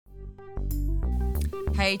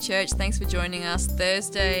Hey church, thanks for joining us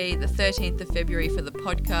Thursday the 13th of February for the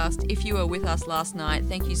podcast. If you were with us last night,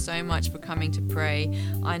 thank you so much for coming to pray.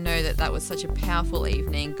 I know that was such a powerful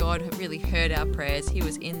evening. God really heard our prayers. He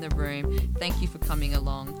was in the room. Thank you for coming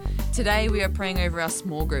along. Today we are praying over our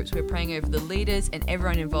small groups. We're praying over the leaders and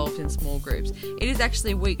everyone involved in small groups. It is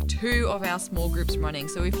actually week 2 of our small groups running.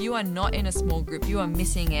 So if you are not in a small group, you are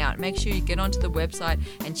missing out. Make sure you get onto the website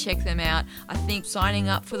and check them out. I think signing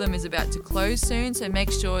up for them is about to close soon. So make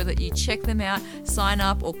sure that you check them out, sign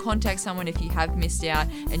up or contact someone if you have missed out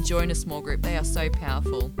and join a small group. They are so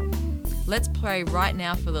powerful. Let's pray right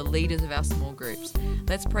now for the leaders of our small groups.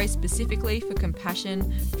 Let's pray specifically for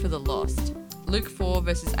compassion for the lost. Luke 4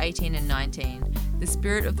 verses 18 and 19. The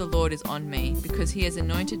Spirit of the Lord is on me because he has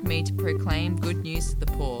anointed me to proclaim good news to the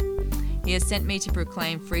poor. He has sent me to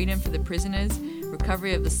proclaim freedom for the prisoners,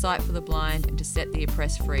 recovery of the sight for the blind, and to set the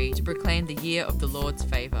oppressed free, to proclaim the year of the Lord's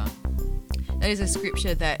favour. That is a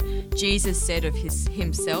scripture that Jesus said of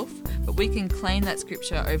himself, but we can claim that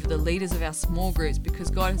scripture over the leaders of our small groups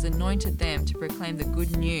because God has anointed them to proclaim the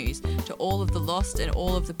good news to all of the lost and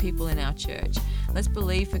all of the people in our church. Let's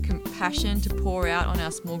believe for compassion to pour out on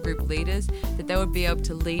our small group leaders, that they would be able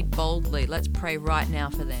to lead boldly. Let's pray right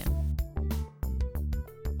now for them.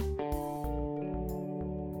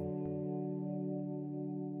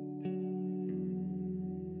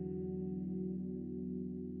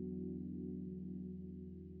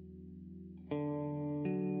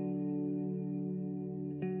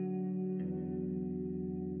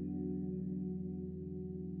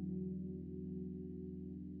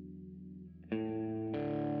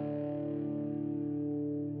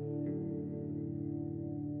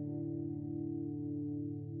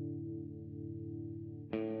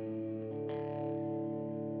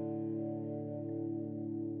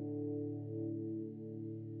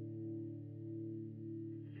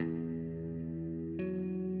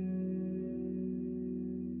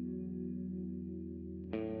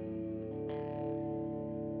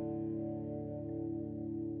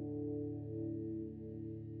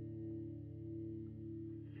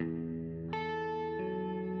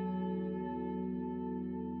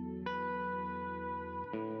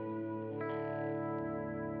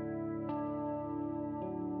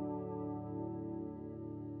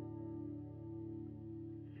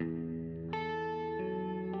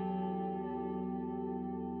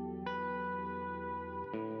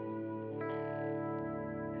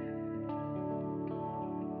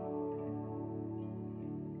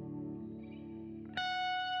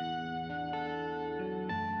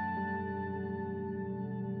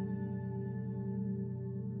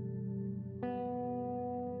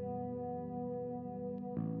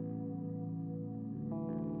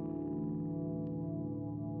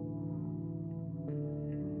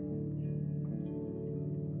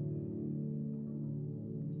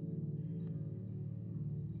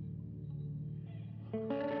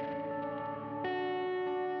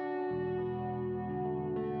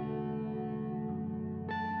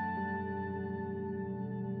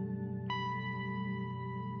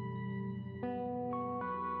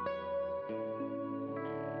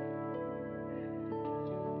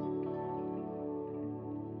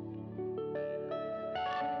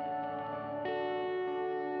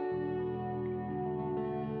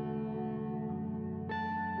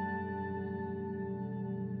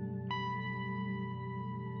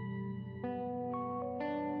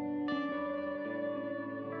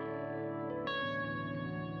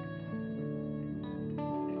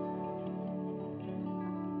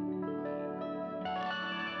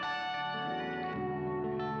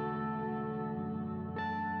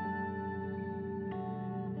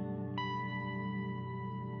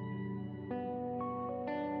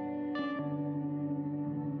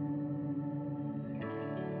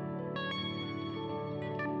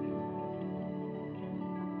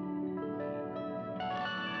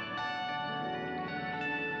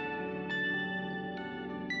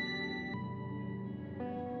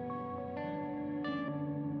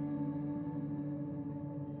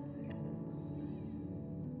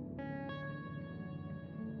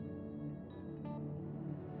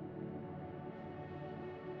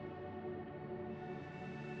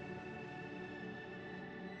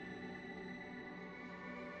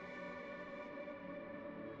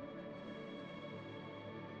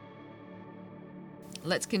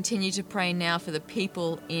 Let's continue to pray now for the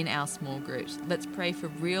people in our small groups. Let's pray for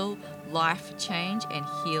real life change and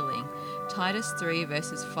healing. Titus 3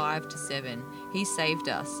 verses 5 to 7. He saved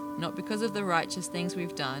us, not because of the righteous things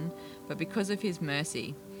we've done, but because of his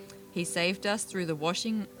mercy. He saved us through the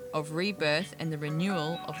washing of rebirth and the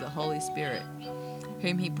renewal of the Holy Spirit,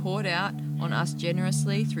 whom he poured out on us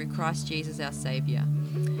generously through Christ Jesus our Saviour,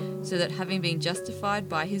 so that having been justified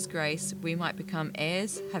by his grace, we might become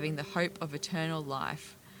heirs, having the hope of eternal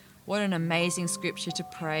life. What an amazing scripture to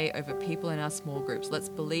pray over people in our small groups. Let's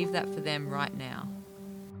believe that for them right now.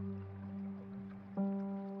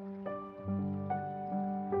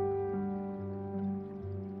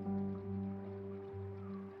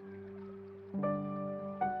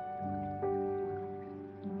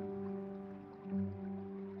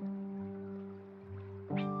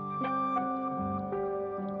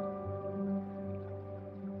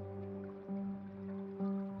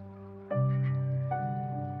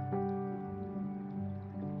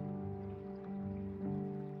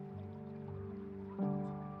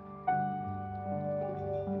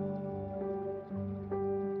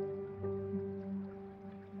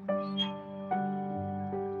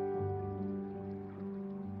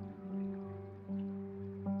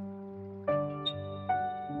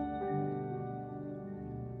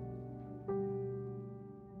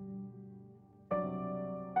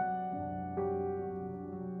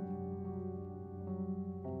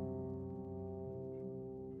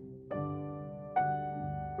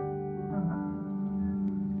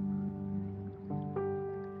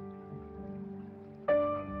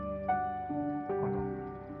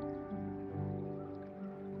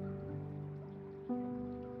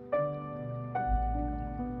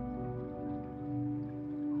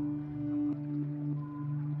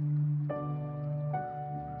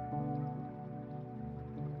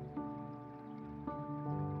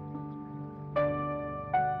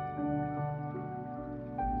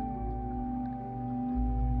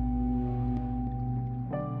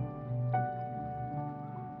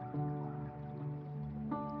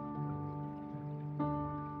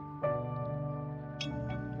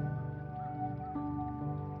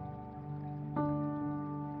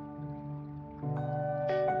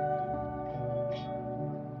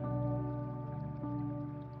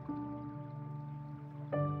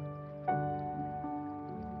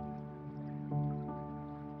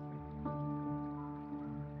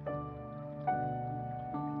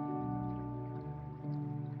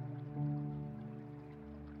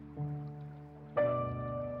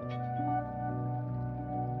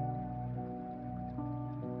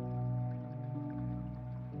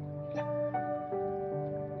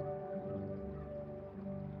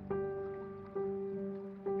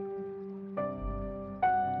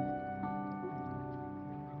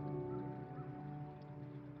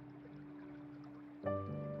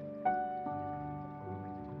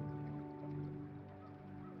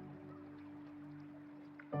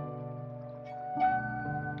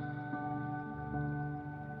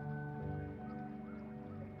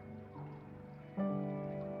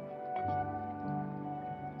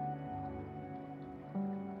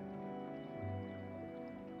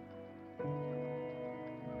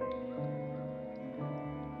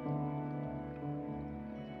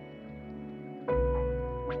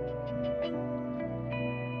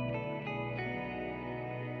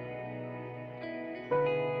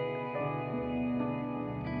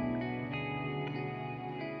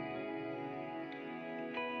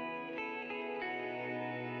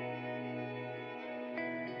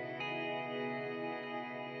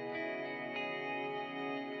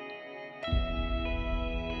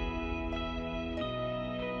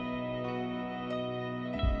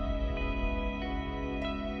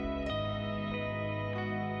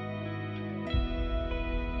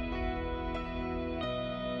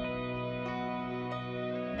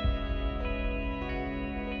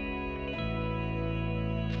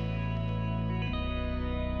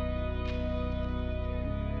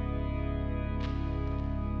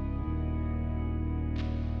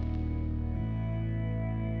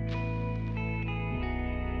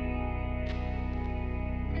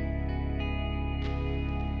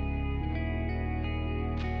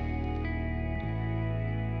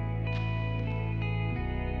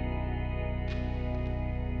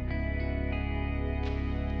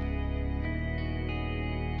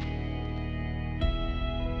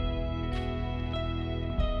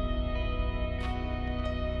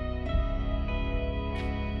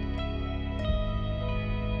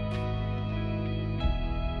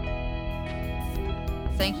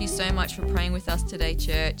 Thank you so much for praying with us today,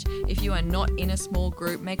 church. If you are not in a small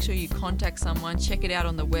group, make sure you contact someone, check it out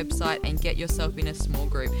on the website, and get yourself in a small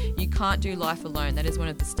group. You can't do life alone. That is one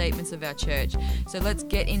of the statements of our church. So let's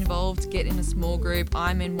get involved, get in a small group.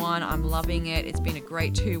 I'm in one. I'm loving it. It's been a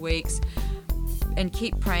great 2 weeks. And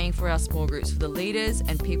keep praying for our small groups, for the leaders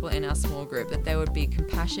and people in our small group, that there would be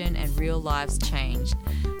compassion and real lives changed.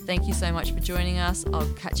 Thank you so much for joining us.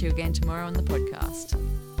 I'll catch you again tomorrow on the podcast.